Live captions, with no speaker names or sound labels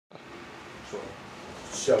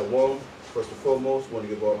Shalom. First and foremost, want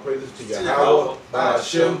to give all praises to Yahweh,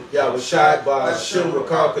 Ba'ashem, Yahweh Shai, Ba'ashem,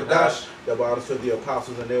 Rakal Kadash. Double honors to the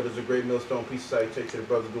apostles and elders of Great Millstone. Peace, salutation to the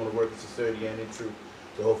brothers doing the work of sincerity and in truth.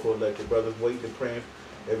 So hopefully let the brothers wait and praying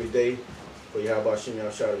every day for Yahweh Ba'ashem,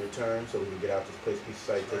 Yahweh Shai to return so we can get out this place. Peace,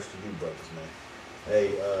 salutation to you brothers, man.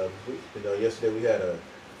 Hey, yesterday we had a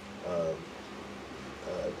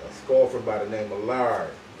scoffer by the name of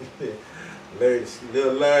Larry.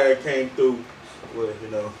 Little Larry came through with,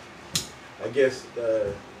 I guess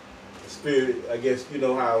the spirit, I guess you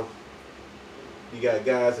know how you got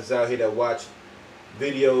guys that's out here that watch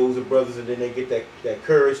videos of brothers and then they get that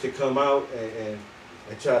courage to come out and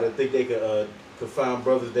try to think they could find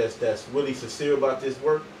brothers that's really sincere about this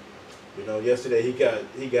work. Yesterday he got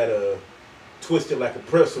twisted like a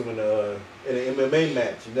pretzel in an MMA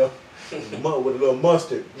match, with a little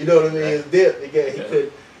mustard. You know what I mean? His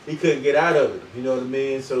dip. He couldn't get out of it. You know what I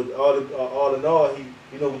mean? So all in all,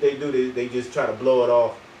 what they do? They just try to blow it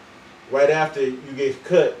off. Right after you get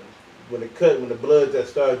cut, when the blood that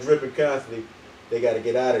starts dripping constantly, they got to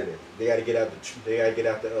get out of there. They got to get out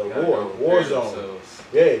the war zone. Themselves.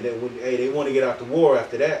 Yeah, they want to get out the war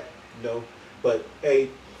after that. But and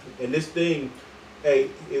this thing,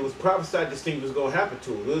 it was prophesied this thing was gonna happen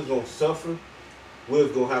to us. We was gonna suffer. We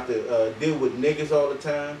was gonna have to deal with niggas all the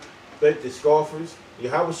time. But the scoffers,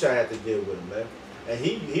 Yahweh Shai had to deal with them, man. And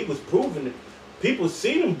he was proving it. People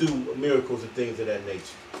seen him do miracles and things of that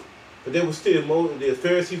nature. But they were still the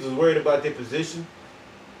Pharisees was worried about their position.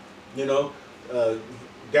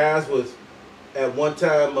 Guys was at one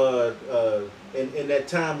time in that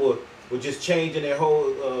time were just changing their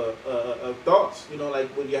whole thoughts. Like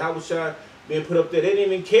when Yahweh Shai being put up there, they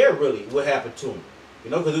didn't even care really what happened to him.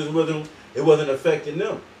 Because it wasn't affecting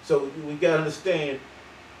them. So we gotta understand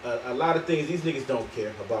a lot of things these niggas don't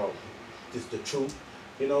care about. Just the truth.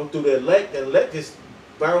 Through the elect is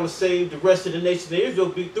bound to save the rest of the nation of Israel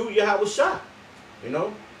be through Yahweh Shai.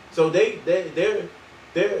 So they're do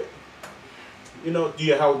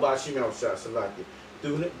Yahweh Ba'ashem Yahweh Shai Salaki. Do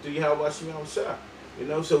Yahweh Ba'ashem Yahweh Shai.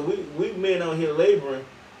 So we men out here laboring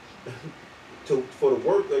for the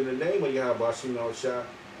work in the name of Yahweh Ba'ashem Yahweh Shai.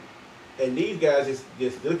 And these guys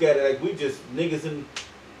just look at it like we just niggas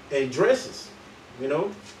in dresses.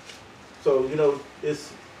 So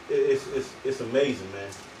it's amazing,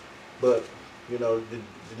 man. But the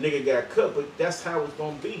nigga got cut, but that's how it's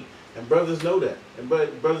gonna be, and brothers know that, and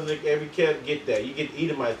brothers every cat get that. You get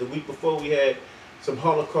Edomites. The week before we had some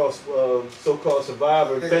Holocaust so-called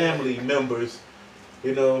survivor family members,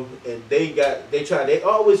 and they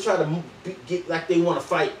always try to get like they want to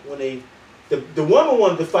fight when the woman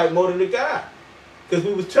wanted to fight more than the guy, because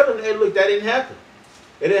we was telling them, hey, look, that didn't happen.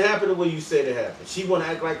 It didn't happen the way you said it happened. She want to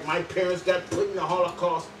act like my parents got put in the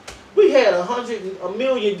Holocaust. We had a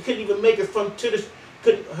million, couldn't even make it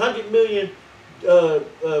 100 million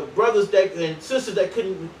brothers and sisters that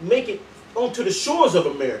couldn't make it onto the shores of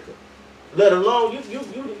America. Let alone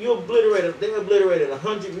you obliterated. They obliterated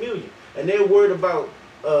 100 million, and they're worried about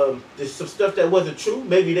some stuff that wasn't true.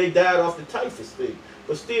 Maybe they died off the typhus thing,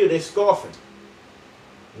 but still they're scoffing.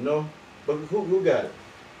 But who got it?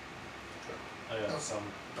 I got some.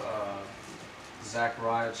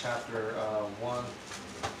 Zechariah chapter 1,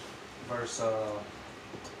 verse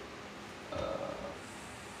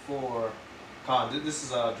 4. This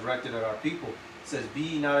is directed at our people. It says, "Be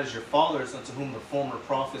ye not as your fathers, unto whom the former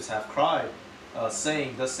prophets have cried,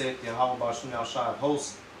 saying, Thus saith Yahweh Ba'ashem Yahweh Shai of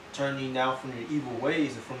hosts, turn ye now from your evil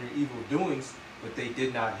ways and from your evil doings. But they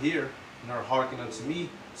did not hear, nor hearken unto me,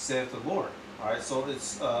 saith the Lord." All right, so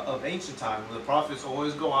it's of ancient time. The prophets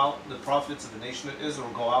always go out. The prophets of the nation of Israel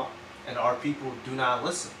go out, and our people do not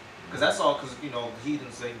listen. Because that's all. Because the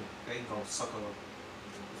heathens they go suck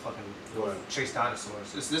a fucking chase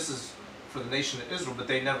dinosaurs. This is for the nation of Israel, but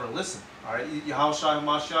they never listen. All right, Yahweh Shai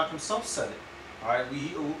Mashiach himself said it. All right,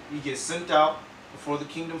 we get sent out before the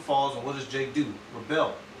kingdom falls, and what does Jake do?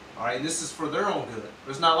 Rebel. All right, and this is for their own good.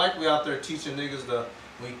 It's not like we out there teaching niggas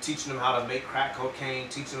we teaching them how to make crack cocaine,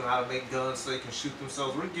 teaching them how to make guns so they can shoot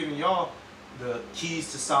themselves. We're giving y'all the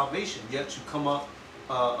keys to salvation, yet you come up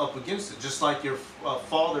against it, just like your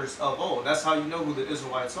fathers of old. That's how you know who the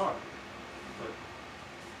Israelites are.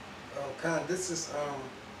 This is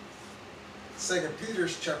 2 Peter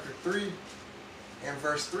chapter 3 and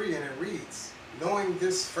verse 3, and it reads, "Knowing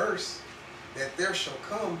this first, that there shall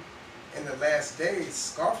come in the last days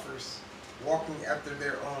scoffers, walking after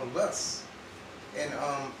their own lusts." And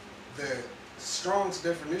the Strong's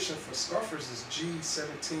definition for scoffers is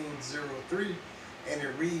G1703, and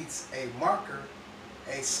it reads a mocker,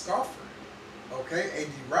 a scoffer, okay, a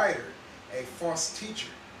derider, a false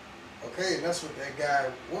teacher. Okay, and that's what that guy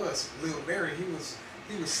was, Lil Larry. He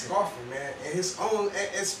was scoffing, man, in his own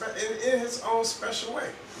in his own special way,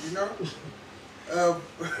 you know.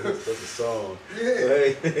 That's a song.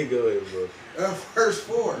 Yeah. Hey, go ahead, bro. Verse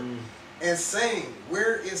 4, and saying,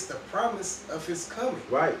 where is the promise of his coming?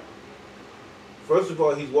 Right. First of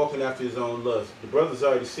all, he's walking after his own lust. The brother's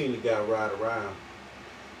already seen the guy ride around.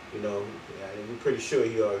 You know, and we're pretty sure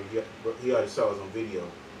he already saw us on video.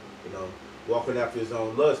 You know, walking after his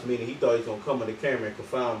own lust, meaning he thought he was gonna come on the camera and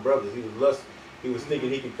confound brothers. He was lust. He was thinking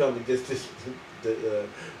he could come and just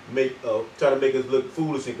try to make us look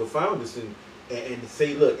foolish and confound us and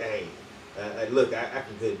say, look, hey, look, I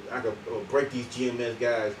could break these GMS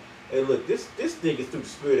guys. Hey, look, this thing is through the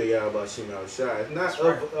spirit of Yahweh Shem Shai. It's not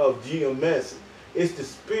of GMS. It's the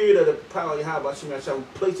spirit of the power of Yahweh Shem Shai. We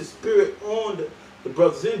place the spirit on the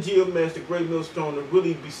brothers in GMS, the great millstone, to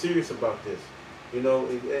really be serious about this. You know,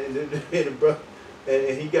 and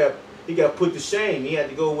he got put to shame. He had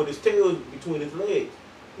to go with his tail between his legs.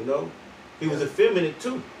 You know, he was effeminate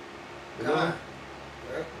too. You know,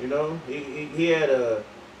 you know, he had a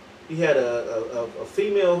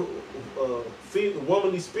female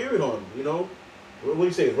womanly spirit on him. You know, what do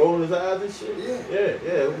you say? Rolling his eyes and shit.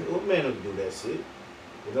 Yeah. What man would do that shit?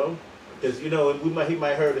 You know, because you know he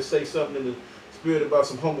might heard her say something in the spirit about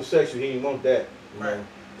some homosexual. He didn't want that. You know,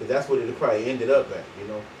 because that's what it probably ended up at. You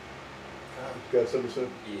know. Got something to say?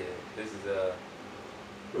 Yeah, this is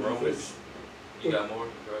Romans. You got more?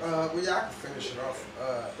 Well, yeah, I can finish it off.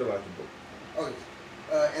 Still like the book. Oh,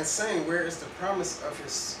 yeah. And saying, where is the promise of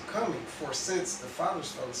his coming? For since the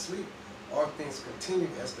fathers fell asleep, all things continue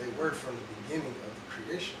as they were from the beginning of the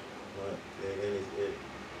creation. Right. And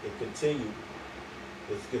it continued.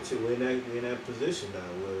 We're in that position now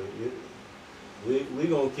where we're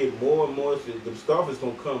going to get more and more. The scoffers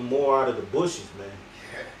going to come more out of the bushes, man.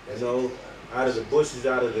 Yeah. You know, out of the bushes,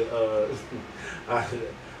 out of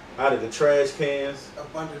the trash cans,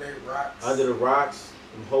 up under their rocks, under the rocks,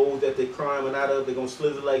 and holes that they're climbing out of. They're gonna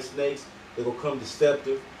slither like snakes. They're gonna come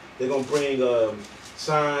deceptive. They're gonna bring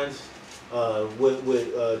signs,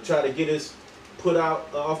 try to get us put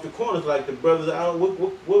out off the corners like the brothers out. What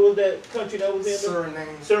was that country that was in?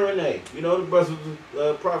 Suriname. You know, the brothers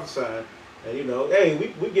was prophesying, and you know, hey, we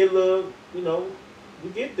get a little, you know, we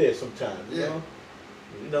get there sometimes.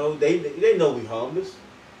 You know, they know we harmless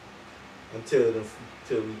until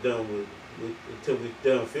we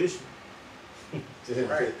done fishing.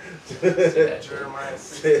 Right. Jeremiah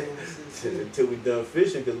 16. Until we done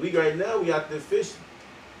fishing, because we out there fishing.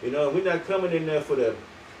 You know, we're not coming in there for the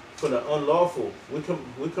unlawful.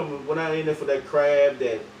 We're not in there for that crab,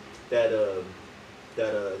 that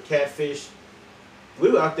catfish.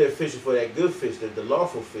 We were out there fishing for that good fish, the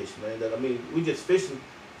lawful fish, man. I mean, we just fishing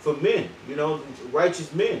for men, you know,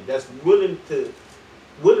 righteous men that's willing to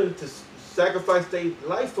sacrifice their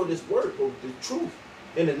life for this word, for the truth,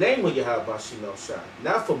 in the name of Yahweh Shem Shai.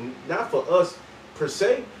 Not for us per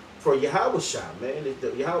se, for Yahweh Shai, man. It's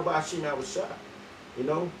the Yahweh Shem Shai. You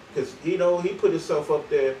know, because he put himself up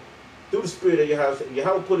there through the spirit of Yahweh.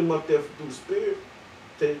 Yahweh put him up there through the spirit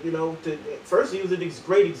to first he was a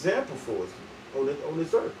great example for us on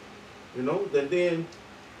this earth. You know, and then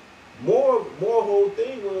more whole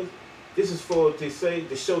thing was this is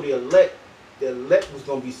to show the elect was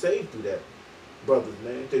gonna be saved through that, brothers,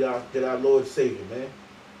 man, through our Lord and Savior, man.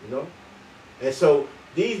 You know? And so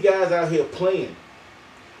these guys out here playing,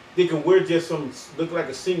 thinking we're just look like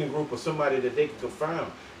a singing group or somebody that they can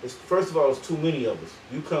confound. First of all, it's too many of us.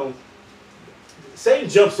 Satan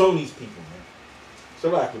jumps on these people, man. So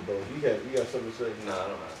like it, bro. You got something to say? No, I don't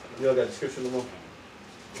have. You all got the scripture no more?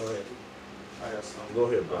 Go ahead. I got some. Go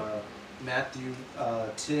ahead, bro. Matthew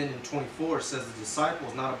 10:24 says, the disciple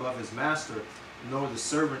is not above his master, nor the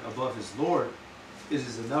servant above his Lord. It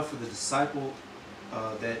is enough for the disciple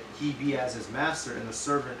that he be as his master and the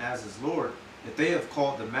servant as his Lord. If they have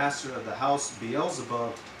called the master of the house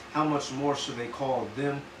Beelzebub, how much more should they call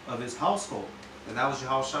them of his household? And that was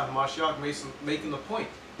Yahushua HaMashiach making the point.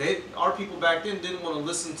 Our people back then didn't want to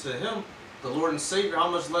listen to him, the Lord and Savior.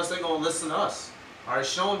 How much less they going to listen to us? All right,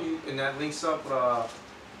 showing you, and that links up.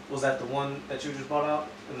 Was that the one that you just brought out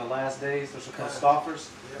in the last days? Which are called Scoffers.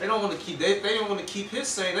 Yeah. They don't want to keep. They don't want to keep his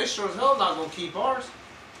saying. They sure as hell not going to keep ours.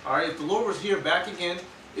 All right. If the Lord was here back again,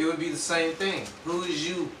 it would be the same thing. Who is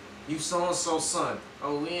you? You so and so son.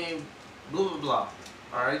 Oh, we ain't blah blah blah.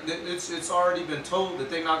 All right. It's already been told that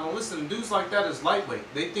they're not going to listen. And dudes like that is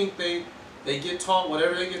lightweight. They think they get taught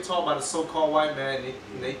whatever they get taught by the so-called white man.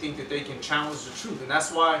 And they think that they can challenge the truth. And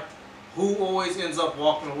that's why. Who always ends up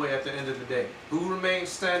walking away at the end of the day? Who remains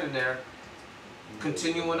standing there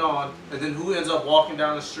continuing on, and then who ends up walking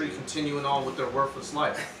down the street, continuing on with their worthless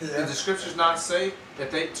life? Yeah. Did the scriptures not say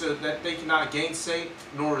that they cannot gainsay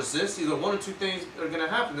nor resist? Either one or two things are going to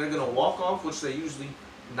happen. They're going to walk off, which they usually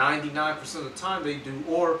 99% of the time they do,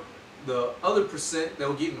 or the other percent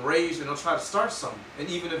they'll get enraged and they'll try to start something, and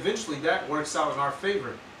even eventually that works out in our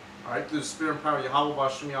favor. All right, through the spirit and power of Yahweh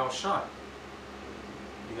B'Shem Yahushua.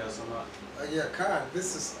 You got something up? Yeah, Khan,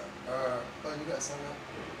 this is, oh, you got something up?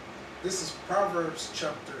 This is Proverbs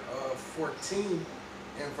chapter 14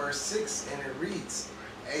 and verse 6, and it reads,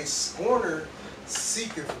 "A scorner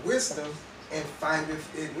seeketh wisdom and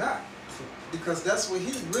findeth it not." Because that's what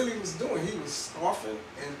he really was doing. He was scoffing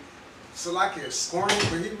and scorning,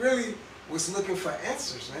 but he really was looking for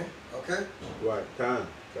answers, man. Okay? Right, Khan.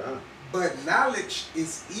 But knowledge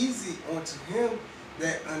is easy unto him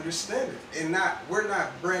that understandeth. And we're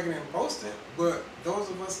not bragging and boasting, but those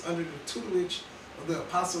of us under the tutelage of the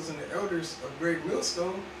apostles and the elders of Great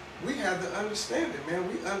Millstone, we have the understanding, man.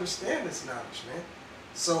 We understand this knowledge, man.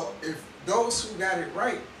 So if those who got it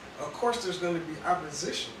right, of course there's going to be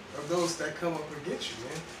opposition of those that come up against you,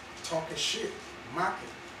 man. Talking shit, mocking.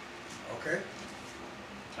 Okay?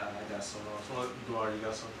 I got some. You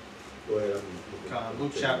got some? Go ahead.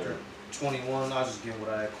 Luke chapter 21. I'll just give what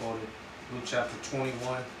I had quoted. Luke chapter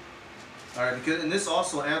 21. All right, and this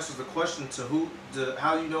also answers the question to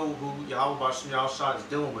how you know who Yahweh B'Shem Yahushua is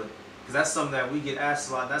dealing with, because that's something that we get asked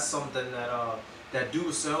a lot. That's something that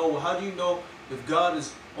dudes say, "Oh, well, how do you know if God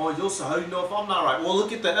is on your side? How do you know if I'm not right?" Well,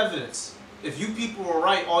 look at the evidence. If you people were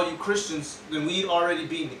right, all you Christians, then we'd already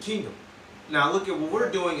be in the kingdom. Now look at what we're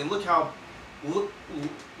doing, and look at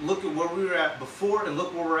where we were at before, and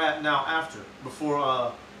look where we're at now after.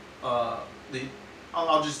 Before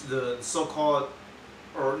the so-called,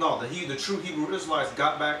 or no, the true Hebrew Israelites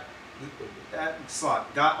got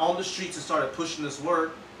on the streets and started pushing this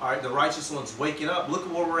word. All right, the righteous ones waking up. Look at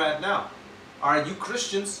where we're at now. All right, you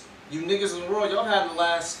Christians, you niggas in the world, y'all had the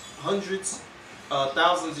last hundreds,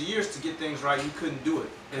 thousands of years to get things right. You couldn't do it.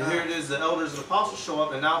 And here it is, the elders and apostles show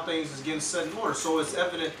up, and now things is getting set in order. So it's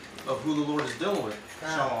evident of who the Lord is dealing with.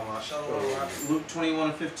 Shalom. Luke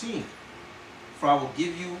 21:15. "For I will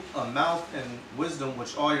give you a mouth and wisdom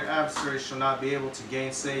which all your adversaries shall not be able to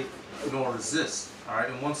gainsay nor resist." All right,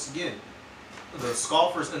 and once again, the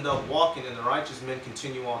scoffers end up walking, and the righteous men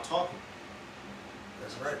continue on talking.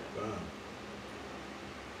 That's right.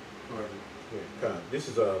 This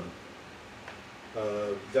is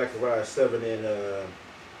Zechariah 7 and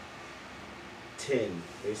 10.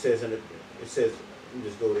 It says, let me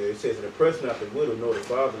just go there. It says, "In the presence of the widow, nor the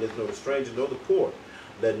fatherless, nor the stranger, nor the poor,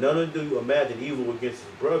 let none of you imagine evil against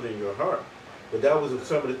his brother in your heart." But that was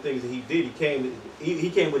some of the things that he did. He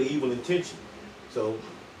came with an evil intention. So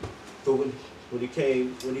when he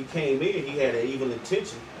came in, he had an evil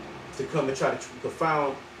intention to come and try to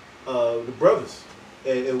confound the brothers.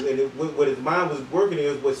 And what his mind was working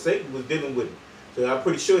is what Satan was dealing with him. So I'm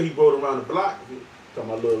pretty sure he rode around the block. Talking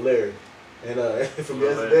about little Larry, and from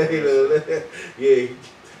yesterday, yeah,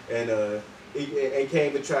 and he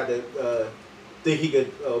came to try to think he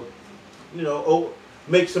could,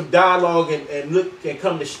 make some dialogue and look and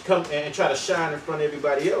come and try to shine in front of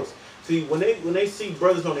everybody else. See, when they see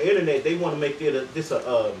brothers on the internet, they want to make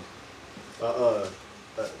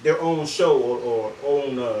their own show or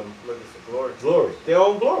own looking for glory, their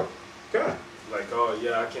own glory. God. Like, oh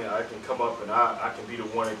yeah, I can come up and I can be the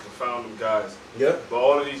one that confound them guys. Yep. But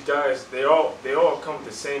all of these guys, they all come with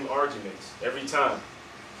the same arguments every time,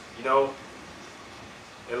 you know.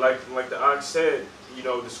 And like the ox said, you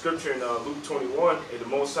know, the scripture in Luke 21, and the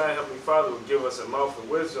Most High Heavenly Father will give us a mouth of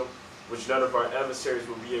wisdom, which none of our adversaries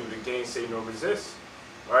will be able to gainsay nor resist.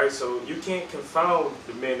 All right, so you can't confound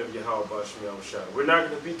the men of Yahweh B'Shem Yahushua. We're not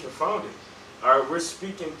going to be confounded. All right, we're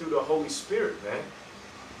speaking through the Holy Spirit, man.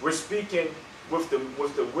 We're speaking with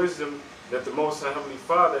the wisdom that the Most High Heavenly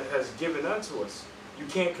Father has given unto us. You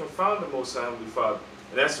can't confound the Most High Heavenly Father.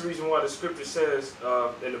 And that's the reason why the scripture says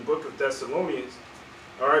in the book of Thessalonians,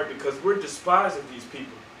 all right, because we're despised of these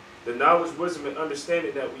people. The knowledge, wisdom, and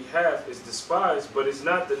understanding that we have is despised, but it's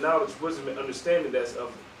not the knowledge, wisdom, and understanding that's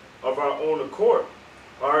of our own accord.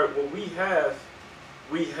 All right, what we have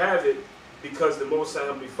it because the Most High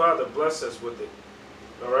Heavenly Father blessed us with it.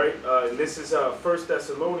 All right, and this is 1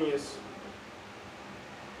 Thessalonians.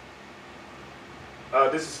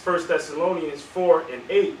 This is 1 Thessalonians 4 and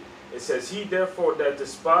 8. It says, "He therefore that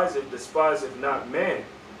despiseth not man,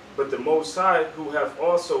 but the Most High, who have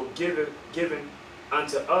also given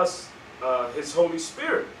unto us His Holy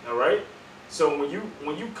Spirit." All right. So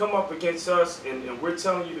when you come up against us and we're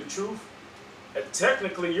telling you the truth,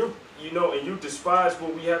 technically and you despise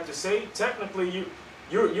what we have to say. Technically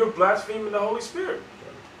you're blaspheming the Holy Spirit.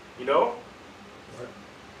 You know.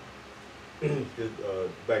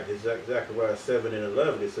 Back to Zechariah 7 and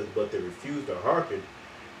 11, it says, but they refused to hearken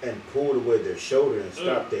and pulled away their shoulder and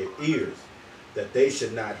stopped their ears, that they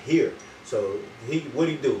should not hear. So what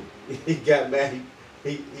he do? He got mad.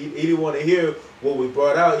 He didn't want to hear what we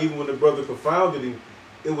brought out, even when the brother confounded him.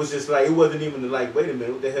 It was just like, it wasn't even like, wait a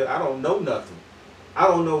minute, what the hell? I don't know nothing. I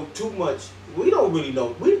don't know too much. We don't really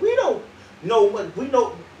know. We don't know what we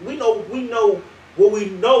know. We know what we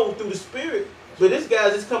know through the Spirit. But this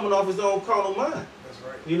guy's just coming off his own carnal mind. That's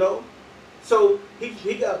right. You know? So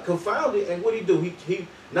he got confounded, and what he do? He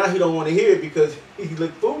now he don't want to hear it because he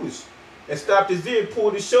looked foolish. And stopped his ear,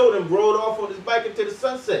 pulled his shoulder, and rode off on his bike into the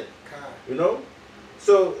sunset. You know?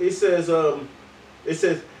 So it says,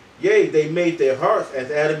 yea, they made their hearts as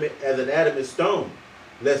an adamant stone,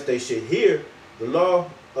 lest they should hear the law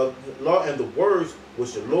and the words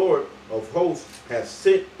which the Lord of hosts has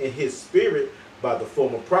sent in his spirit by the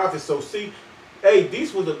former prophets. So see, hey,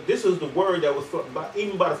 this was the word that was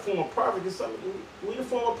even by the former prophets. We the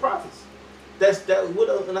former prophets. That's in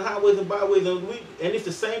the highways and byways, and it's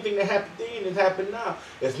the same thing that happened then and happened now.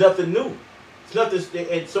 It's nothing new. It's nothing,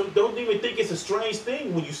 and don't even think it's a strange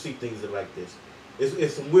thing when you see things like this.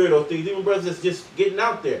 It's some weirdo things. Even brothers that's just getting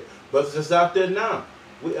out there. Brothers that's out there now.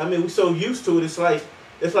 We're so used to it. It's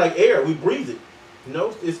like air. We breathe it. You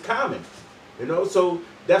know, it's common. You know, so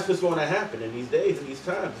that's what's going to happen in these days, in these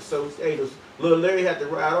times. So, hey, little Larry had to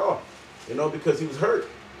ride off, you know, because he was hurt.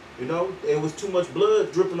 You know, it was too much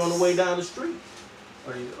blood dripping on the way down the street.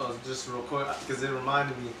 Just real quick, because it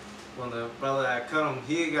reminded me when the brother that cut him,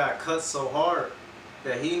 he got cut so hard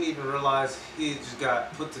that he didn't even realize he just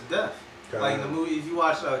got put to death. Like in the movie, if you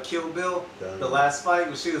watch Kill Bill, the last fight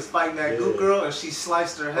when she was fighting that goop girl and she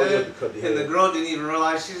sliced her head, and the girl didn't even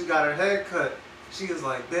realize she just got her head cut. She was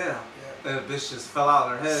like, damn. And the bitch just fell out,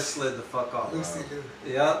 her head slid the fuck off.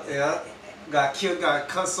 Yeah. Got killed, got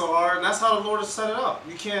cut so hard, and that's how the Lord has set it up.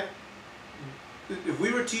 You can't. If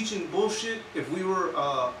we were teaching bullshit, if we were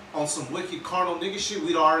on some wicked carnal nigga shit,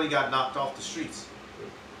 we'd already got knocked off the streets.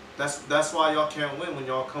 That's why y'all can't win when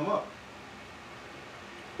y'all come up.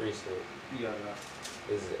 Appreciate it. You got it.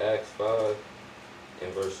 This is Acts 5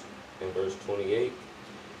 and verse 28.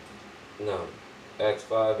 No, Acts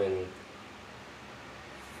 5 and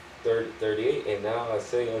 38. And now I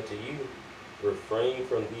say unto you, refrain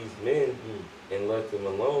from these men and let them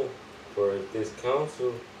alone. For if this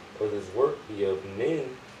counsel or this work be of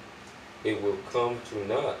men, it will come to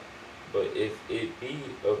naught. But if it be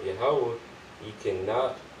of Yahweh, ye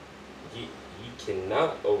cannot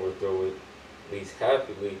overthrow it, least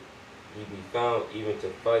happily ye be found even to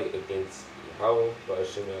fight against Yahweh by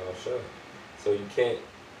Shemal Shah. So you can't.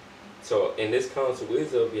 So, and this counsel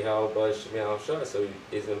is of Yahweh by Shemal Shah. So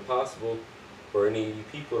it's impossible for any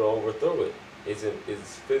people to overthrow it. It's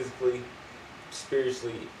physically,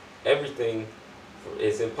 spiritually, everything.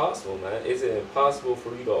 It's impossible, man. It's impossible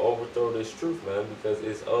for you to overthrow this truth, man, because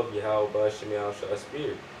it's of Yahweh by Shemal Shah's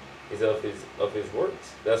spirit. It's of his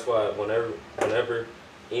works. That's why whenever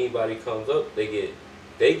anybody comes up, they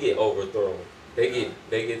get overthrown. They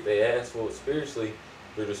get their ass whooped spiritually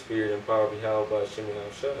through the spirit and power of Yahweh by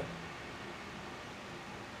Shemal Shah.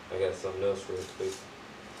 I got something else real quick.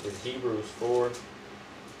 It's Hebrews 4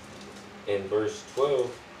 and verse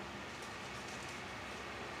 12.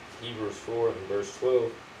 Hebrews 4 and verse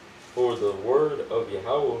 12. For the word of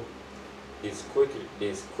Yahweh is quick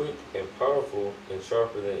and powerful and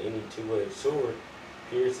sharper than any two-edged sword,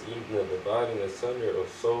 piercing even the dividing asunder of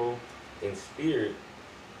soul and spirit,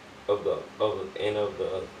 of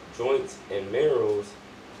the joints and marrows,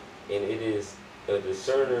 and it is a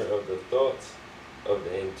discerner of the thoughts of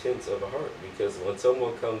the intents of the heart. Because when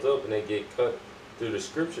someone comes up and they get cut through the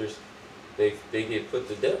scriptures, they get put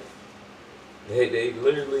to death. They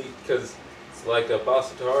literally, because it's like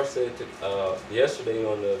Apostle Tahar said yesterday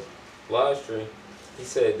on the live stream, he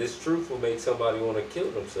said this truth will make somebody want to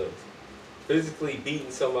kill themselves. Physically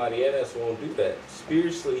beating somebody's ass won't do that.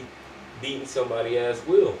 Spiritually beating somebody's ass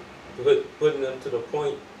will. Putting them to the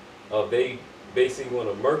point of they basically want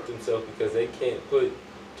to murk themselves because they can't put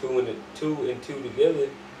two and two together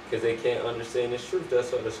because they can't understand this truth.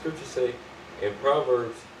 That's why the scriptures say in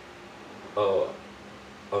Proverbs,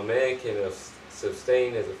 a man can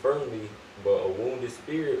sustain his infirmity, but a wounded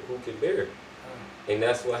spirit who can bear it. And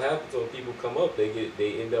that's what happens when people come up. They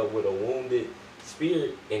end up with a wounded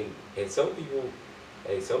spirit, and some people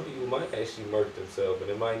might actually murk themselves, and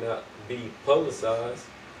it might not be publicized,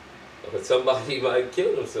 but somebody might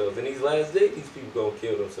kill themselves. In these last days, these people gonna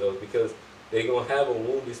kill themselves because they're gonna have a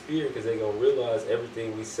wounded spirit because they're gonna realize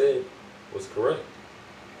everything we said was correct.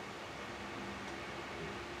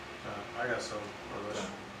 I got some.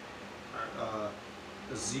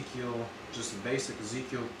 Ezekiel, just basic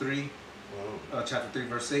Ezekiel 3, chapter 3,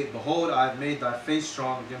 verse 8. Behold, I have made thy face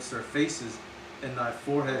strong against their faces, and thy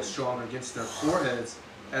forehead strong against their foreheads.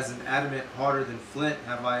 As an adamant harder than flint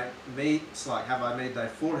have I made thy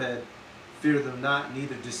forehead. Fear them not,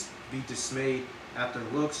 neither be dismayed at their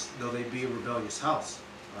looks, though they be a rebellious house.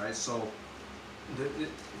 All right, so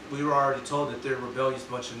we were already told that they're a rebellious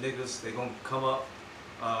bunch of niggas. They're gonna come up,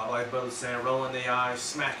 like brother saying, rolling their eyes,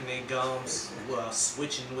 smacking their gums,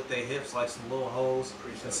 switching with their hips like some little hoes,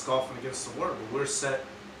 and scoffing against the word. But we're set.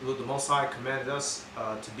 The Most High commanded us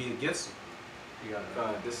to be against them. You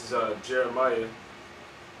got it. This is Jeremiah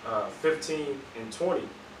 15 and 20.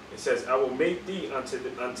 It says, I will make thee unto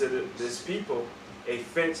this people a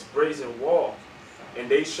fenced brazen wall, and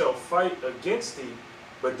they shall fight against thee,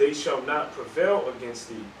 but they shall not prevail against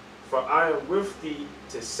thee. For I am with thee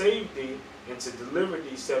to save thee and to deliver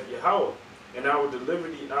thee, saith Yahweh. And I will deliver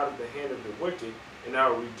thee out of the hand of the wicked, and I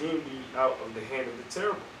will redeem thee out of the hand of the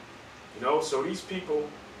terrible. You know, so these people,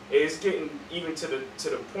 it's getting even to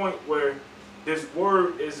the point where this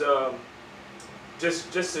word is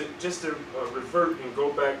just to revert and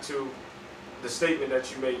go back to the statement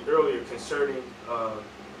that you made earlier concerning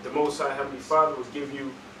the Most High Heavenly Father will give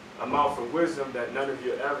you a mouth of wisdom that none of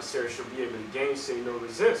your adversaries shall be able to gainsay nor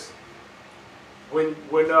resist. When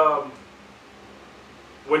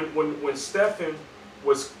Stephen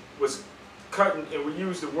was cutting, and we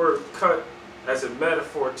use the word cut as a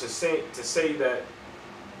metaphor to say that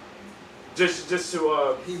just to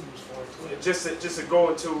go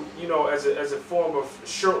into, you know, as a form of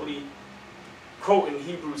shortly quoting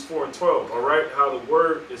Hebrews 4 and 12, all right, how the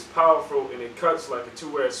word is powerful and it cuts like a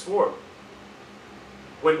two-edged sword.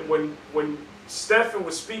 When Stephen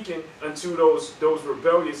was speaking unto those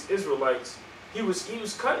rebellious Israelites, he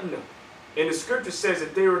was cutting them, and the scripture says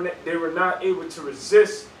that they were not able to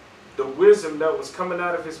resist the wisdom that was coming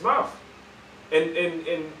out of his mouth, and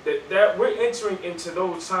that we're entering into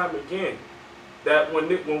those times again. That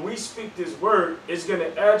when we speak this word, it's going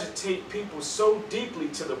to agitate people so deeply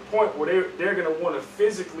to the point where they're going to want to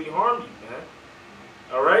physically harm you, man.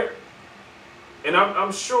 All right? And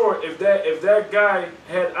I'm sure if that guy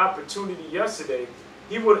had opportunity yesterday,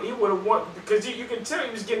 he would have wanted, because you can tell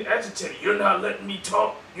he was getting agitated. You're not letting me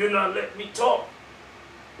talk. You're not letting me talk.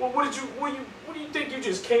 Well, what do you think? You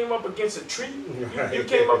just came up against a tree? You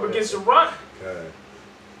came up against a rock?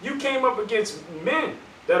 You came up against men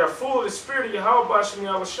that are full of the spirit of Yahweh Shem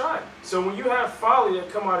Yahushai. So when you have folly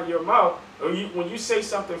that come out of your mouth, or when you say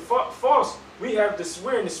something false, we're in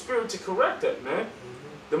the spirit to correct that, man.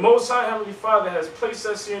 The Most High Heavenly Father has placed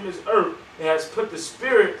us here in this earth and has put the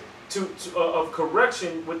spirit of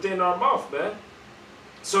correction within our mouth, man.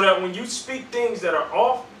 So that when you speak things that are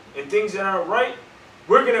off and things that aren't right,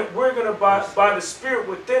 we're gonna by the spirit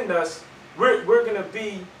within us, we're gonna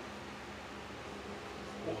be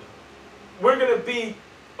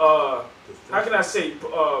how can I say,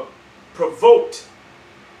 provoked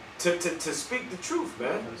to speak the truth,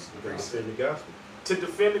 man. To defend the gospel. To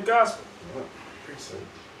defend the gospel.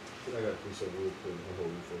 I got to do something real quick. Hold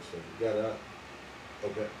on for a second. Got it out?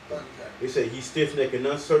 Okay. Okay. They say he stiff-necked and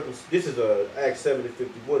uncircumcised. This is Acts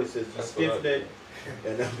 7:51. It says he stiff-necked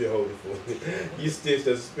and I'm being holding for it. You stiff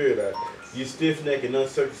as a spirit out. You stiff-necked and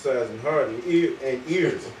uncircumcised in heart and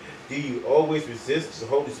ears. Do you always resist the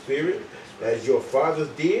Holy Spirit as your fathers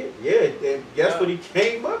did? Yeah, and that's what he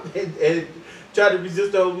came up and tried to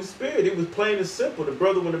resist the Holy Spirit. It was plain and simple.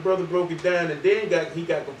 When the brother broke it down, and then he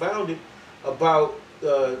got confounded about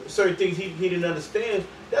certain things he didn't understand.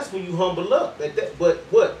 That's when you humble up. But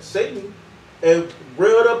what? Satan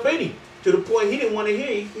railed up in him to the point he didn't want to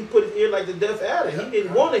hear. He put his ear like the deaf adder. He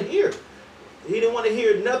didn't want to hear. He didn't want to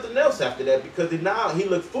hear nothing else after that, because now he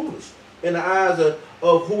looked foolish in the eyes of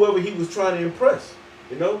whoever he was trying to impress.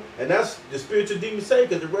 You know, and that's the spiritual demon saying,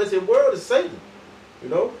 because the rest of the world is Satan. You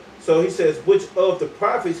know, so he says, which of the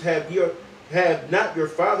prophets have not your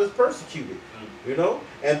fathers persecuted? You know,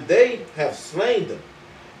 and they have slain them,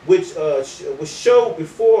 which was showed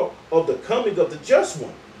before of the coming of the just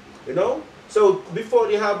one. You know, so before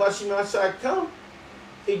the Yahweh come,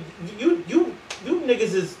 you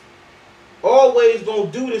niggas is always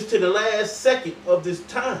gonna do this to the last second of this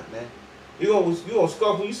time, man. You gonna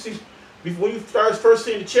scoff when you see. When you first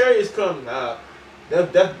seeing the chariots coming,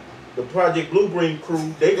 that's the Project Blueprint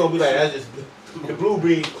crew. They gonna be like, that's just the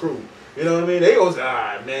Blueprint crew. You know what I mean? They gonna say,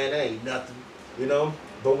 man, that ain't nothing. You know.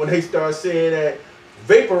 But when they start saying that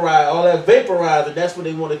all that vaporizer, that's what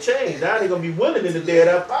they want to change. Now they gonna be willing in the day of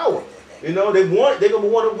that power. You know, they gonna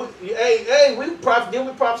want to. Hey, didn't we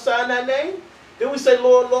prophesy in that name? Didn't we say,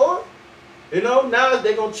 Lord, Lord? You know, now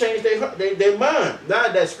they're gonna change their mind. Now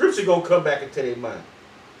that scripture gonna come back into their mind.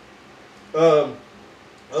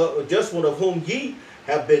 Just one of whom ye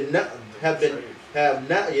have been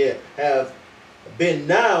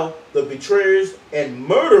now the betrayers and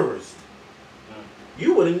murderers.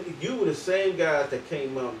 You were the same guys that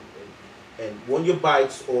came out and on your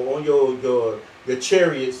bikes or on your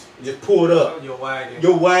chariots, just pulled up. Your wagon.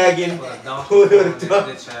 Pulled it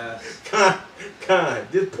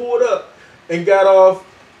just pulled up and got off,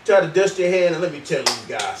 tried to dust your hand, and let me tell you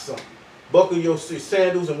guys something. Buckle your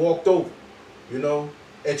sandals and walked over, you know,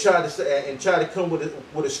 and tried to come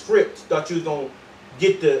with a script. Thought you was gonna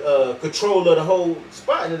get the control of the whole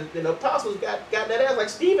spot, and the apostles got that ass like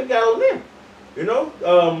Stephen got on them, you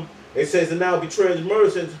know. It says, and now betrayers and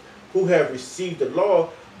murderers who have received the law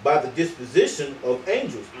by the disposition of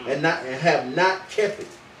angels and have not kept it.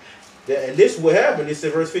 And this will happen. It's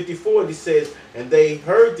in verse 54. It says, and they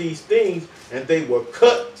heard these things, and they were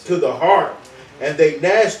cut to the heart, and they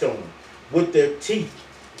gnashed on him with their teeth.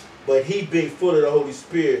 But he, being full of the Holy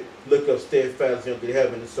Spirit, looked up steadfastly unto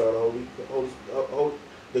heaven and saw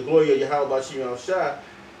the glory of Yahweh Bashim Shai,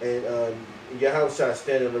 and Yahweh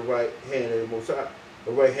standing on the right hand of the Most High.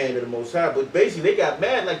 The right hand of the Most High. But basically, they got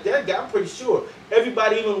mad like that guy. I'm pretty sure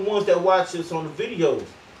everybody, even the ones that watch us on the videos.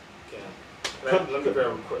 Let me grab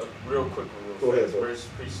a real quick one. Go ahead, bro. Verse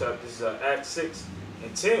precept. This is Acts 6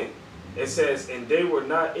 and 10. It says, and they were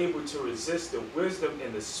not able to resist the wisdom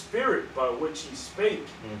and the spirit by which he spake.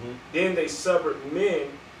 Then they suffered men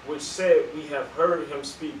which said, we have heard him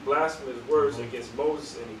speak blasphemous words against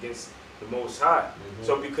Moses and against the Most High.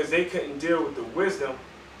 So because they couldn't deal with the wisdom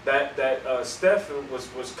that Stephen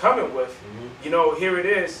was coming with, you know, here it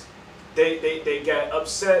is. They got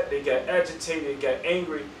upset, they got agitated, they got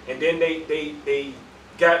angry, and then they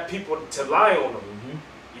got people to lie on them.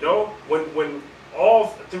 You know, when all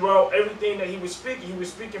throughout everything that he was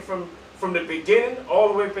speaking from the beginning all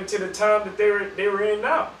the way up until the time that they were in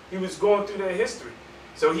now. He was going through their history.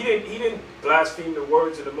 So he didn't blaspheme the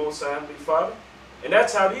words of the Most High Heavenly Father. And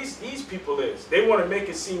that's how these people is. They want to make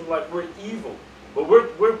it seem like we're evil. But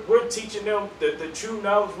we're teaching them the true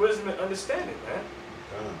knowledge, wisdom, and understanding, man.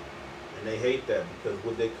 And they hate that because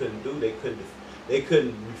what they couldn't do, they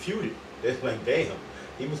couldn't refute it. They're like, damn,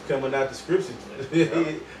 he was coming out the scriptures,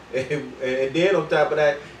 and then on top of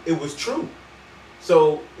that, it was true.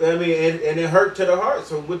 So I mean, and it hurt to the heart.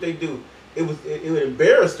 So what they do, it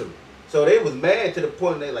embarrassed them. So they was mad to the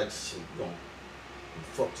point they like, shit, we gonna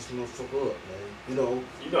fuck this motherfucker up, man. You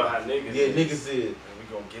know how niggas is. Niggas is.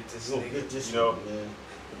 Gonna get this nigga, get this, you know, man.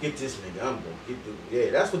 Get this nigga. I'm gonna get the. Yeah,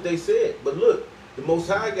 that's what they said. But look, the Most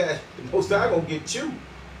High gonna get you.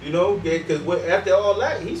 You know, because after all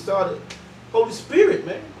that, he saw the Holy Spirit,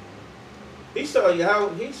 man. He saw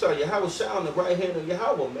Yahweh shine on the right hand of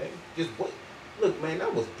Yahweh, man. Just wait. Look, man,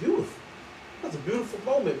 that was beautiful. That's a beautiful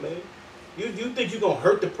moment, man. You think you're gonna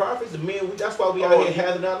hurt the prophets? That's why we out here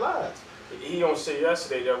having our lives. He don't say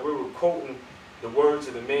yesterday that we were quoting the words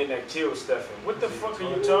of the man that killed Stephen. What the fuck are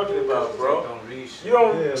you talking about, bro?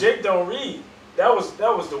 Jake don't read. That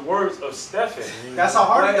was the words of Stephen. That's how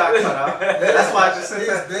hard he got cut out. That's why I just said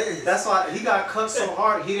that. That's why he got cut so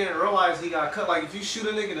hard he didn't realize he got cut. Like if you shoot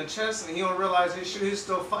a nigga in the chest and he don't realize he's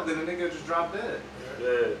still fighting, then the nigga just drop dead.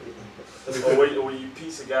 Yeah. Or when you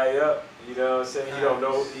piece a guy up, you know what I'm saying? You don't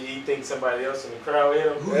know, he thinks somebody else in the crowd hit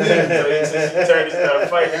him. So he turns and starts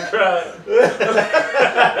fighting the crowd.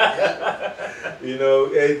 You know,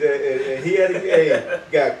 and he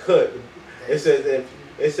got cut. It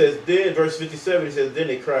says then, verse 57, it says, then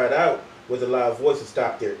they cried out with a loud voice and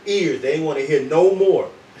stopped their ears. They didn't want to hear no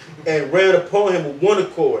more. And ran upon him with one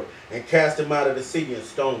accord and cast him out of the city and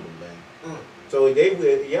stoned him, man. So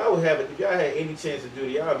y'all would have it, if y'all had any chance to do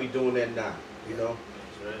it, y'all would be doing that now, you know?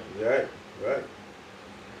 Right.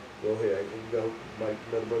 Go ahead. You go, Mike,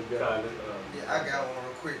 another brother guy. Yeah, I got one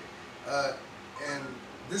real quick. And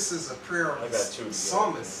this is a prayer of the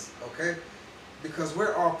psalmist, okay? Because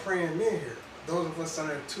we're all praying men here. Those of us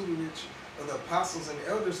under the tutelage of the apostles and the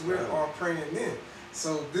elders, we're all praying men.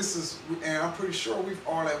 So this is, and I'm pretty sure we've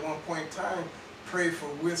all at one point in time prayed for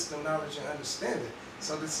wisdom, knowledge, and understanding.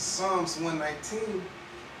 So this is Psalms 119,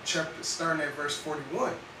 chapter starting at verse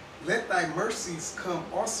 41. Let thy mercies come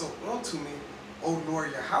also unto me, O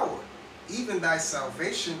Lord Yahweh, even thy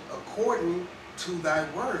salvation according to thy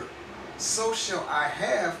word. So shall I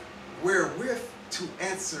have wherewith to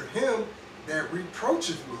answer him that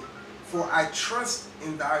reproacheth me, for I trust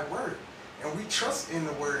in thy word. And we trust in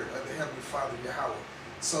the word of the Heavenly Father Yahweh.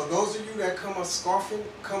 So those of you that come up scoffing,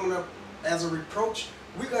 coming up as a reproach,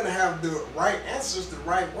 we're going to have the right answers, the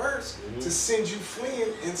right words to send you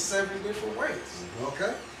fleeing in 7 different ways.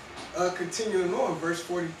 Okay? continuing on, verse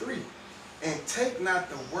 43. And take not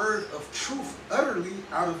the word of truth utterly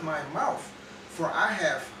out of my mouth, for I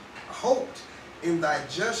have hoped in thy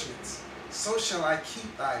judgments. So shall I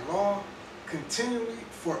keep thy law continually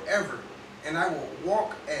forever, and I will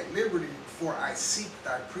walk at liberty, for I seek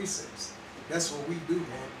thy precepts. That's what we do,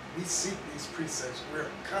 man. We seek these precepts. We're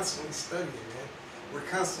constantly studying, man. We're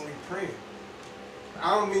constantly praying.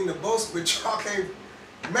 I don't mean to boast, but y'all can't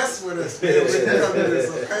mess with us, man. When it comes to this,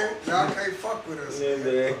 okay? Y'all can't fuck with us, man,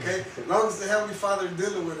 okay? As long as the Heavenly Father is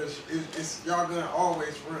dealing with us, y'all gonna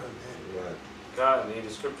always run, man. Right. God, and the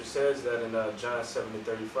scripture says that in John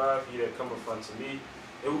 7:35, he that cometh unto me,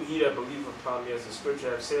 and he that believeth upon me, as the scripture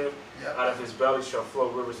have said, out of his belly shall flow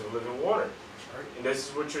rivers of living water. Right. And this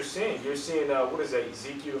is what you're seeing. You're seeing, what is that,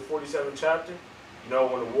 Ezekiel 47 chapter? You know,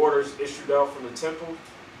 when the waters issued out from the temple,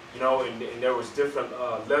 you know, and there was different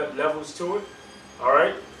levels to it. All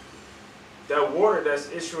right? That water that's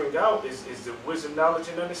issuing out is the wisdom, knowledge,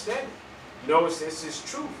 and understanding. You know, it's this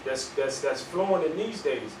truth that's flowing in these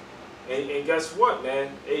days. And guess what,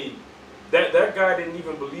 man? Hey, that guy didn't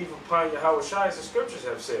even believe upon Yahweh Shai, as the scriptures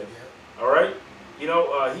have said. Yeah. All right? You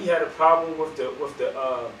know, he had a problem with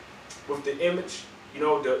the image, you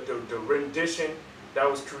know, the rendition that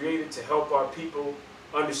was created to help our people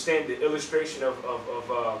understand the illustration of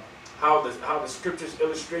how the scriptures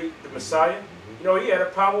illustrate the Messiah. You know, he had a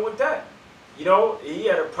problem with that. You know, he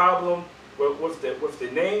had a problem with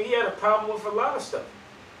the name. He had a problem with a lot of stuff.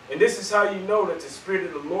 And this is how you know that the Spirit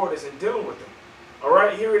of the Lord isn't dealing with them. All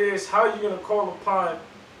right, here it is. How are you going to call upon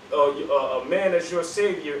a man as your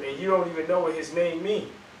Savior and you don't even know what his name means?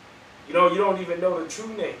 You know, you don't even know the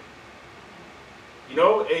true name. You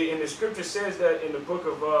know, and the scripture says that in the book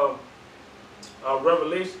of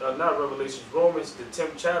Romans, the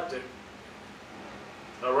 10th chapter.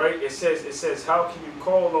 All right, it says, how can you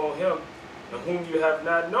call on him and whom you have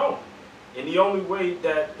not known? And the only way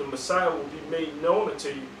that the Messiah will be made known unto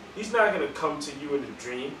you, he's not going to come to you in a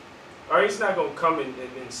dream. All right, he's not going to come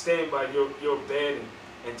and stand by your bed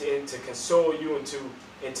and to console you and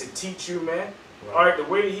to teach you, man. Right. All right, the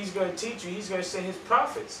way that he's going to teach you, he's going to send his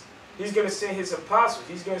prophets. He's going to send his apostles.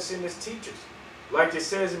 He's going to send his teachers. Like it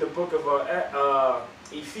says in the book of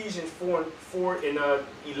Ephesians 4 and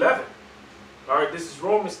 11. All right, this is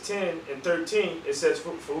Romans 10:13. It says,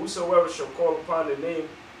 for whosoever shall call upon the name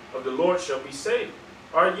of the Lord shall be saved.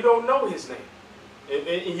 All right, you don't know his name.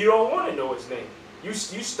 And you don't want to know his name. You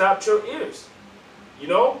stopped your ears. You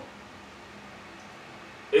know?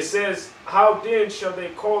 It says, how then shall they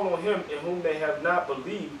call on him in whom they have not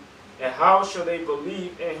believed? And how shall they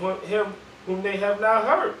believe in him whom they have not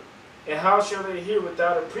heard? And how shall they hear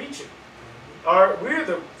without a preacher? All right, we're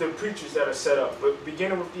the preachers that are set up, but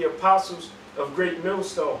beginning with the apostles of Great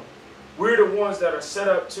Millstone. We're the ones that are set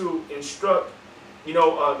up to instruct, you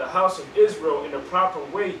know, the house of Israel in the proper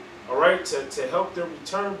way, all right, to help them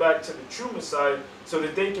return back to the true Messiah so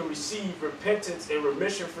that they can receive repentance and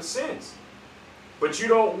remission for sins. But you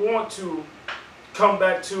don't want to come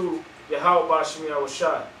back to Yahweh Bashim Yahweh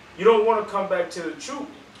Shai. You don't want to come back to the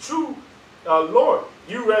true Lord.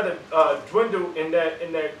 You rather dwindle in that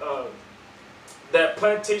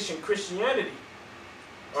plantation Christianity.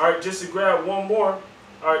 All right, just to grab one more.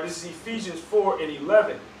 All right, this is Ephesians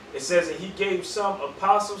 4:11. It says that he gave some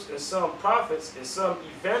apostles and some prophets and some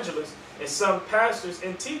evangelists and some pastors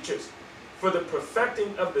and teachers for the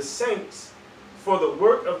perfecting of the saints, for the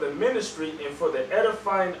work of the ministry, and for the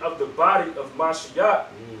edifying of the body of Mashiach.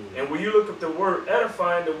 And when you look at the word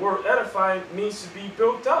edifying means to be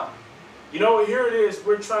built up. You know, here it is,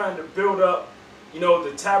 we're trying to build up, you know,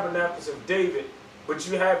 the tabernacles of David, but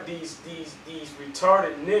you have these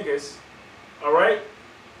retarded niggas, all right,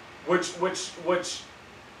 which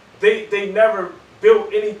they never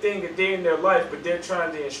built anything a day in their life, but they're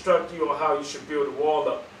trying to instruct you on how you should build a wall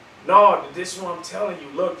up. No, this is what I'm telling you.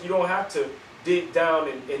 Look, you don't have to dig down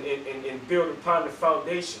and build upon the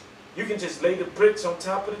foundation. You can just lay the bricks on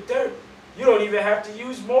top of the dirt. You don't even have to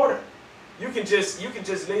use mortar. You can just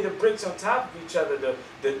lay the bricks on top of each other.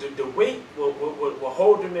 The weight will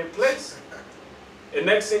hold them in place. And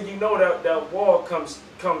next thing you know, that wall comes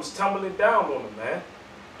tumbling down on them, man.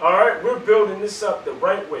 All right, we're building this up the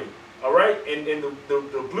right way. All right, and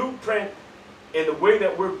the blueprint and the way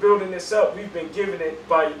that we're building this up, we've been given it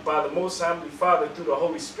by the Most High Father through the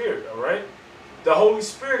Holy Spirit. All right, the Holy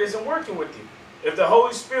Spirit isn't working with you. If the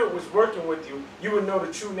Holy Spirit was working with you, you would know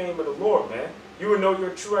the true name of the Lord, man. You would know your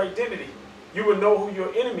true identity. You would know who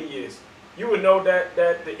your enemy is. You would know that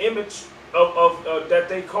the image of that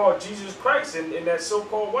they call Jesus Christ and that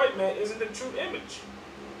so-called white man isn't the true image.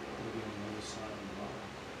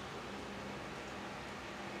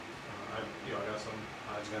 I got some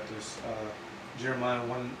just got this. Jeremiah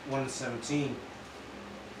 1:17.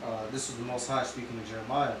 This was the Most High speaking to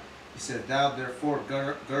Jeremiah. He said, "Thou therefore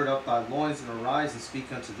gird up thy loins and arise and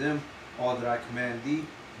speak unto them all that I command thee.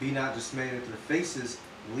 Be not dismayed at their faces,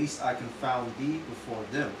 lest I confound thee before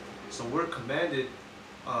them." So we're commanded,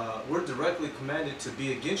 we're directly commanded to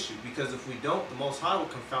be against you, because if we don't, the Most High will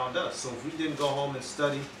confound us. So if we didn't go home and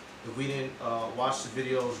study, if we didn't watch the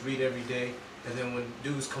videos, read every day, and then when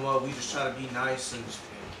dudes come up, we just try to be nice and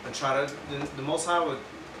try to, then the Most High would,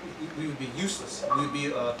 we would be useless. We would be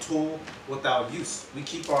a tool without use. We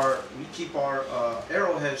keep our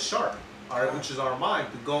arrowhead sharp, which is our mind,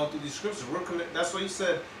 going through these scriptures. That's what he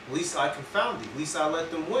said. Least I confound thee. Least I let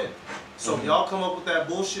them win. So if y'all come up with that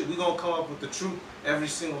bullshit, we gonna come up with the truth every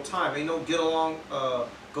single time. Ain't no get along,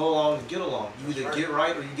 go along and get along. You either get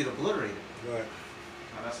right or you get obliterated. Right.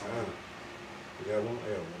 Now, that's all. You got one? I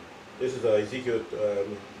got one. This is Ezekiel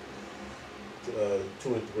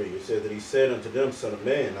 2 and 3. It says that he said unto them, Son of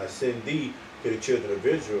man, I send thee to the children of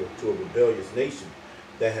Israel, to a rebellious nation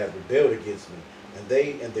that have rebelled against me. And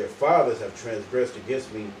they and their fathers have transgressed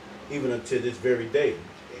against me even unto this very day.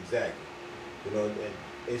 Exactly. You know, and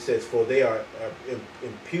it says, for they are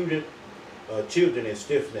impudent children and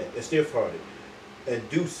stiff-necked and stiff-hearted. And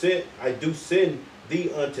I do send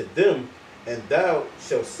thee unto them, and thou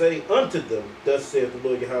shalt say unto them, thus saith the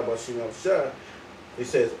Lord Yahweh Shem Shah. It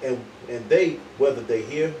says, and they, whether they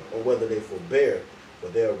hear or whether they forbear,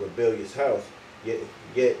 but they are a rebellious house,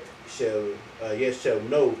 yet shall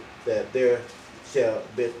know that there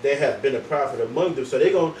have been a prophet among them. So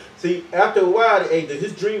they're gonna see after a while.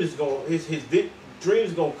 His dream is gonna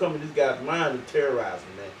dreams gonna come in this guy's mind and terrorize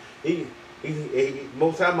him, man. He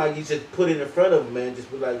most time might he just put it in front of him, man.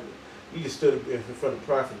 Just be like, you just stood in front of the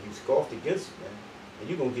prophet, you scoffed against him, man, and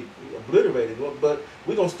you're gonna get obliterated. But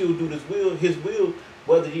we're gonna still do his will,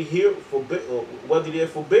 whether he hear forbear or whether they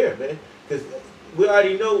forbear, man. Because we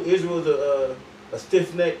already know Israel's a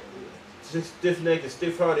stiff-necked and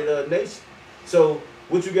stiff-hearted nation. So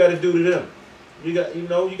what you got to do to them? You got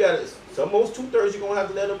almost 2/3 you're gonna have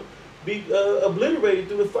to let them be obliterated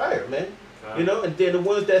through the fire, man. You know, and then the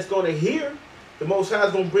ones that's gonna hear, the Most High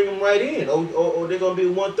is gonna bring them right in, or they're gonna be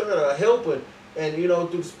 1/3 or helping, and you know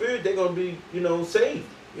through the Spirit they're gonna be saved.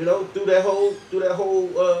 You know through that whole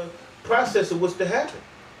process of what's to happen.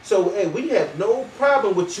 So hey, we have no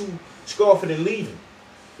problem with you scoffing and leaving.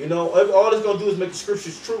 You know, all it's gonna do is make the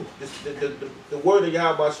scriptures true. The word of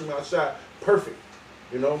Yahweh Shem Shah perfect.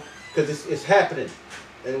 You know, because it's happening,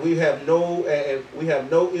 and we have no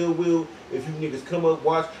ill will if you niggas come up,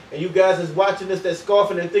 watch, and you guys is watching this, that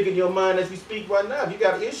scoffing and thinking in your mind as we speak right now. If you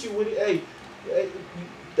got an issue with it, hey,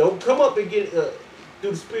 don't come up and get through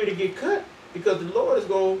the Spirit and get cut, because the Lord is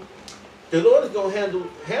gonna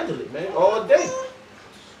handle it, man, all day.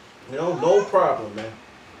 You know, no problem, man.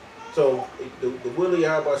 So the will of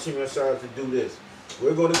Yahweh Shem Yashar is to do this.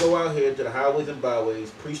 We're going to go out here to the highways and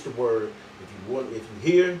byways, preach the word. If you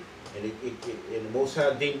hear and and the Most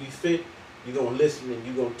High deem you fit, you're going to listen and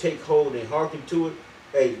you're going to take hold and hearken to it.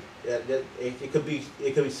 Hey, it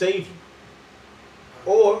could save you.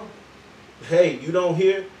 Or, hey, you don't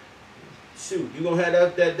hear, shoot, you're going to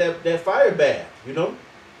have that fire bath, you know,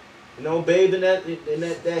 bathed in that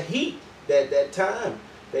heat, that time.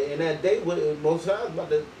 In that day, Most High was about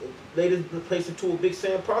to lay this place into a big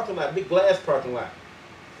sand parking lot, big glass parking lot.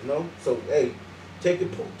 You know, so hey, take a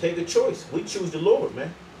choice. We choose the Lord,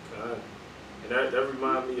 man. And that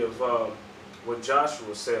reminds me of what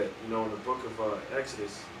Joshua said. You know, in the book of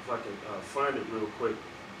Exodus. If I can find it real quick,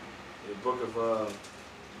 in the book of,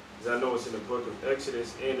 because I know it's in the book of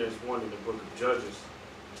Exodus and there's one in the book of Judges.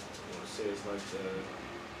 It says like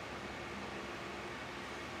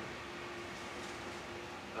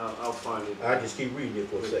I'll find it. I just keep reading it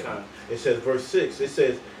for a second. It says, verse 6, it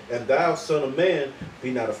says, and thou, son of man, be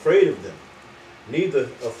not afraid of them, neither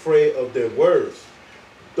afraid of their words.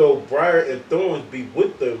 Though briar and thorns be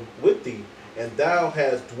with thee, and thou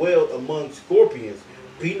hast dwelt among scorpions,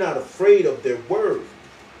 be not afraid of their words,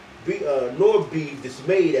 nor be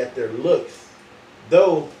dismayed at their looks,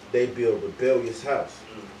 though they be a rebellious house.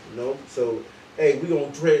 You know, so hey,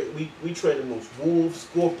 we tread amongst wolves,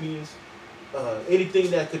 scorpions, anything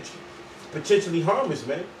that could potentially harm us,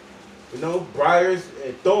 man. You know, briars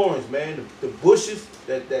and thorns, man. The bushes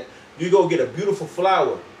that you go get a beautiful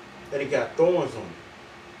flower and it got thorns on it.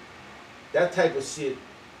 That type of shit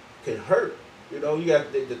can hurt. You know, you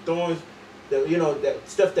got the thorns, that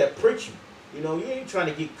stuff that pricks you. You know, you ain't trying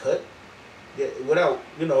to get cut without,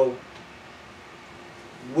 not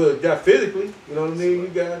physically. You know what I mean? You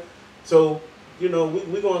got so. You know,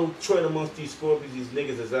 we're going to tread amongst these scorpions, these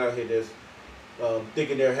niggas that's out here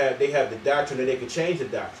thinking they have the doctrine that they can change the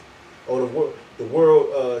doctrine, or the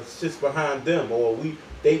world sits behind them, or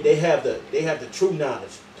they have the true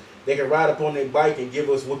knowledge. They can ride up on their bike and give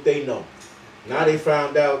us what they know. Now they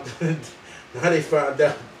found out. Now they found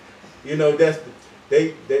out. You know, now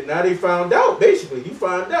they found out. Basically, you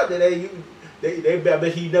find out that they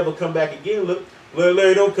bet he never come back again. Look,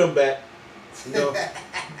 Larry, don't come back. You know,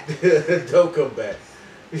 don't come back.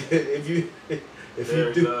 if you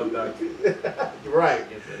do, right?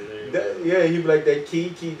 Yeah, you be like that. Key,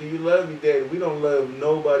 do you love me, Daddy? We don't love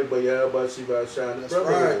nobody but Yahweh Sheba Shine,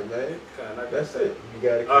 brother, man. That's it. You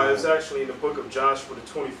gotta. It's actually in the book of Joshua, the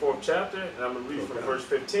 24th chapter, and I'm gonna read from verse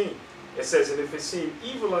 15. It says, "And if it seem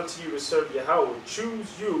evil unto you to serve Yahweh,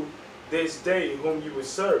 choose you this day whom you would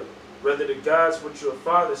serve, whether the gods which your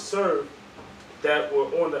fathers served that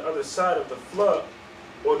were on the other side of the flood,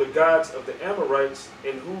 or the gods of the Amorites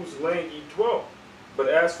in whose land ye dwell. But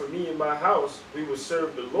as for me and my house, we will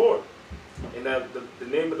serve the Lord." And that the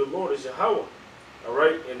name of the Lord is Yahweh. All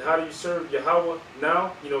right. And how do you serve Yahweh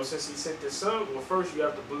now? You know, since He sent His Son. Well, first you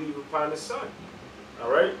have to believe upon the Son.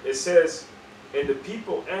 All right. It says, "And the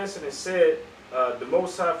people answered and said, the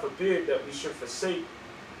Most High forbid that we should forsake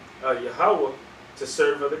Yahweh to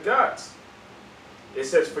serve other gods." It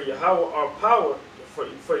says, "For Yahweh our power, for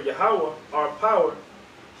Yahweh our power,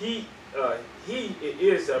 He it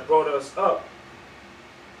is that brought us up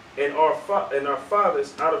and our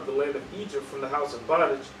fathers out of the land of Egypt from the house of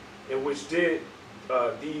bondage, and which did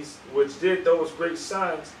those great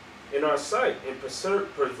signs in our sight, and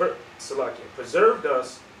preserved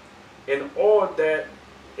us in all the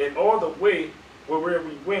way wherein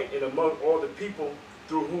we went, and among all the people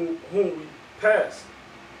through whom we passed.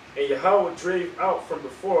 And Yahweh drave out from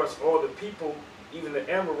before us all the people, even the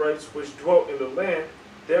Amorites which dwelt in the land.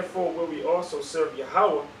 Therefore will we also serve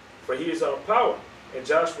Yahweh, for He is our power. And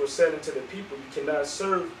Joshua said unto the people, You cannot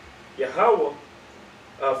serve Yahweh,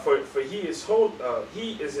 for He is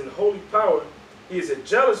in holy power. He is a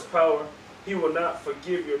jealous power. He will not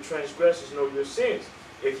forgive your transgressions nor your sins.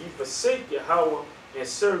 If you forsake Yahweh and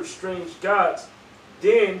serve strange gods,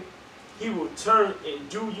 then He will turn and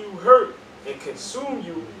do you hurt and consume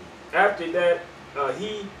you. After that,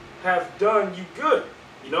 He have done you good."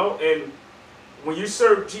 You know, and when you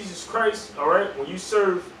serve Jesus Christ, all right, when you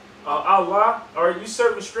serve Allah, all right, you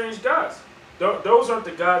serving strange gods. Those aren't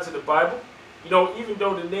the gods of the Bible. You know, even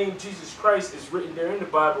though the name Jesus Christ is written there in the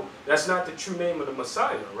Bible, that's not the true name of the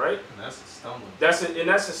Messiah, right? And that's a stumbling.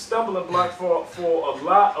 That's a stumbling block for a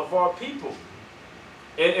lot of our people.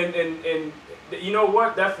 And you know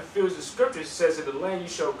what? That fulfills the scripture. It says, "In the land you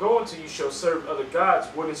shall go into, you shall serve other gods,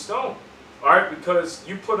 wood and stone." All right, because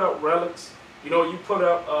you put up relics. You know, you put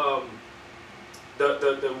up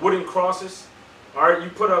the wooden crosses. All right, you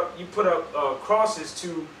put up crosses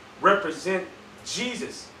to represent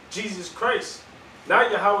Jesus Christ,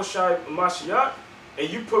 not Yahweh Shai Mashiach, and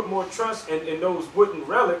you put more trust in those wooden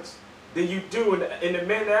relics than you do in the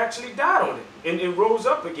man that actually died on it and rose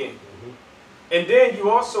up again. And then you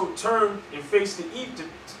also turn and face the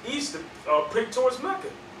east to pray towards Mecca.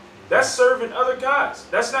 That's serving other gods.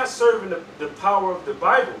 That's not serving the power of the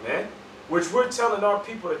Bible, man. Which we're telling our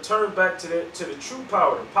people to turn back to the true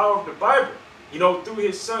power, the power of the Bible. You know, through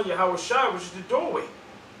His Son Yahweh Shai, which is the doorway.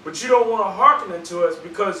 But you don't want to hearken unto us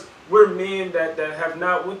because we're men that have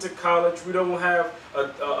not went to college. We don't have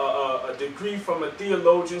a degree from a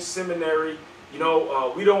theologian seminary. You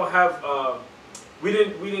know, we don't have. We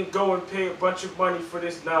didn't go and pay a bunch of money for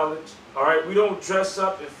this knowledge. All right, we don't dress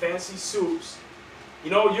up in fancy suits.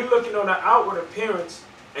 You know, you're looking on the outward appearance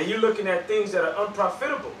and you're looking at things that are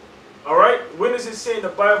unprofitable. All right, when does it say in the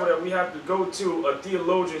Bible that we have to go to a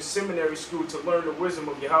theologian seminary school to learn the wisdom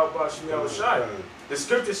of Yahweh Bashim Yahushai? The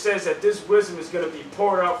scripture says that this wisdom is going to be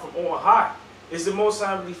poured out from on high. It's the Most High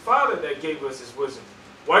Heavenly Father that gave us this wisdom.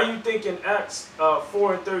 Why do you think in Acts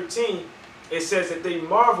 4:13 it says that they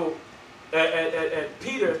marveled at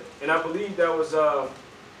Peter, and I believe that was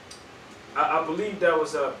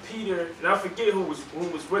Peter, and I forget who was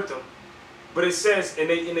with them, but it says and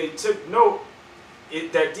they took note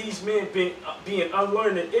that these men being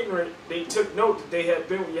unlearned and ignorant, they took note that they had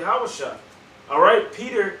been with Yahushua. All right,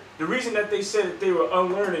 Peter. The reason that they said that they were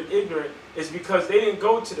unlearned and ignorant is because they didn't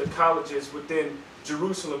go to the colleges within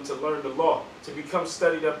Jerusalem to learn the law, to become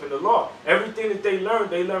studied up in the law. Everything that they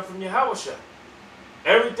learned from Yahushua.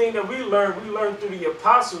 Everything that we learned through the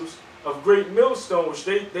apostles of Great Millstone, which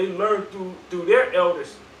they learned through their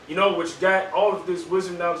elders, you know, which got all of this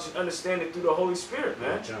wisdom, knowledge, and understanding through the Holy Spirit,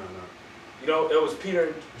 man. John, you know, it was Peter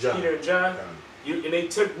and John. And they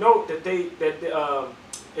took note that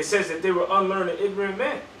it says that they were unlearned and ignorant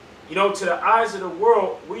men. You know, to the eyes of the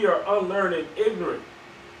world, we are unlearned and ignorant.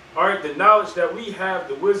 All right, the knowledge that we have,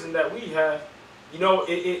 the wisdom that we have, you know,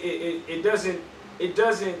 it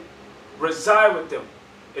doesn't reside with them.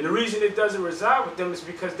 And the reason it doesn't reside with them is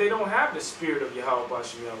because they don't have the spirit of Yahweh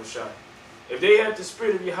Bashem Yahushai. If they had the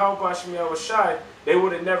spirit of Yahweh Bashem Yahushai, they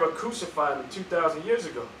would have never crucified him 2,000 years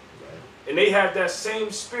ago. And they have that same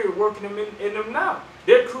spirit working in them now.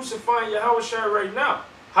 They're crucifying Yahushai right now.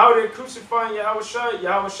 How are they crucifying Yahushai?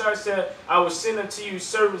 Yahushai said, I will send unto you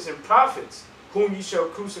servants and prophets, whom you shall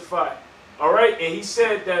crucify. All right? And he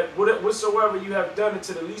said that whatsoever you have done it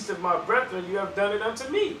to the least of my brethren, you have done it unto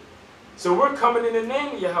me. So we're coming in the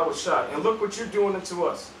name of Yahushai, and look what you're doing unto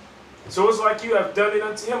us. So it's like you have done it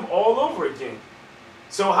unto him all over again.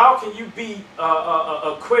 So how can you be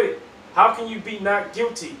acquitted? How can you be not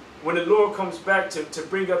guilty when the Lord comes back to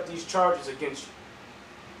bring up these charges against you?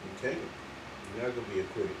 Okay. You're not going to be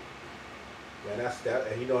acquitted. Yeah, that's that.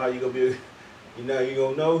 And you know how you're going to be, you know, you're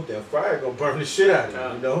going to know that fire going to burn the shit out of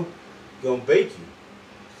you, you know? Going to bake you.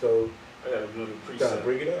 So, I got another trying precept. to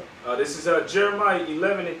bring it up. This is Jeremiah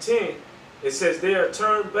 11 and 10. It says, they are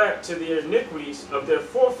turned back to the iniquities of their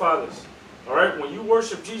forefathers. All right? When you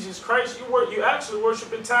worship Jesus Christ, you actually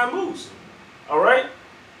worship in Tammuz. All right?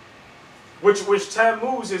 Which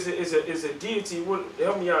Tammuz is a deity.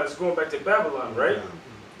 Help me out. It's going back to Babylon, right?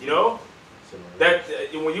 You know? That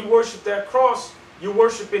when you worship that cross, you're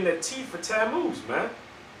worshiping the T for Tammuz, man.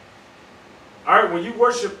 All right? When you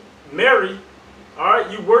worship Mary, all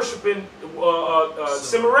right, you worshiping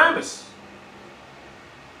Semiramis.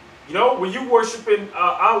 You know, when you worshiping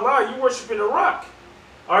Allah, you worshiping a rock.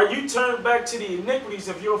 All right, you turn back to the iniquities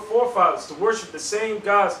of your forefathers to worship the same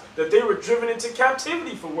gods that they were driven into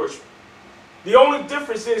captivity for worship. The only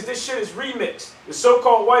difference is this shit is remixed. The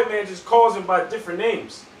so-called white man just calls them by different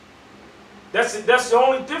names. That's the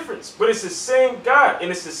only difference. But it's the same God,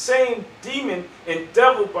 and it's the same demon and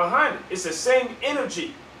devil behind it. It's the same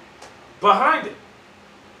energy behind it.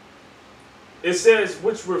 It says,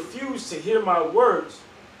 which refused to hear my words,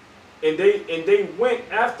 and they went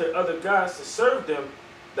after other gods to serve them.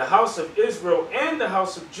 The house of Israel and the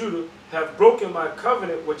house of Judah have broken my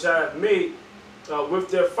covenant which I have made with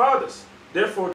their fathers. Therefore